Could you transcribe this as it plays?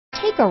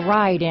Take a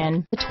ride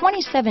in the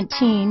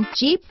 2017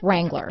 Jeep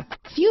Wrangler.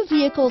 Few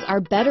vehicles are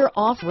better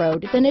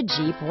off-road than a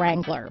Jeep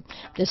Wrangler.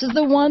 This is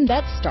the one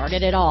that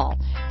started it all.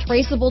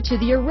 Traceable to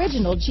the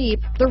original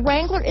Jeep, the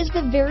Wrangler is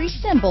the very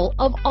symbol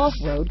of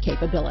off-road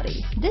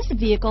capability. This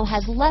vehicle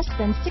has less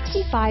than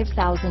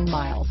 65,000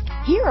 miles.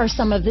 Here are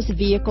some of this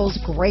vehicle's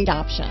great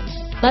options: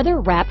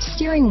 leather-wrapped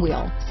steering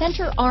wheel,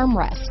 center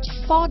armrest,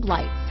 fog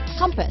lights,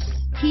 compass,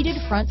 heated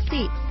front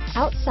seats,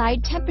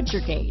 outside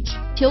temperature gauge,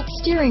 tilt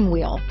steering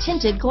wheel,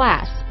 tinted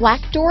glass, black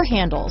door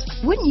handles.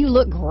 Wouldn't you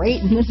look great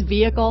in this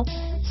vehicle?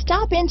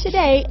 Stop in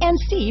today and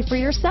see for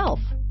yourself.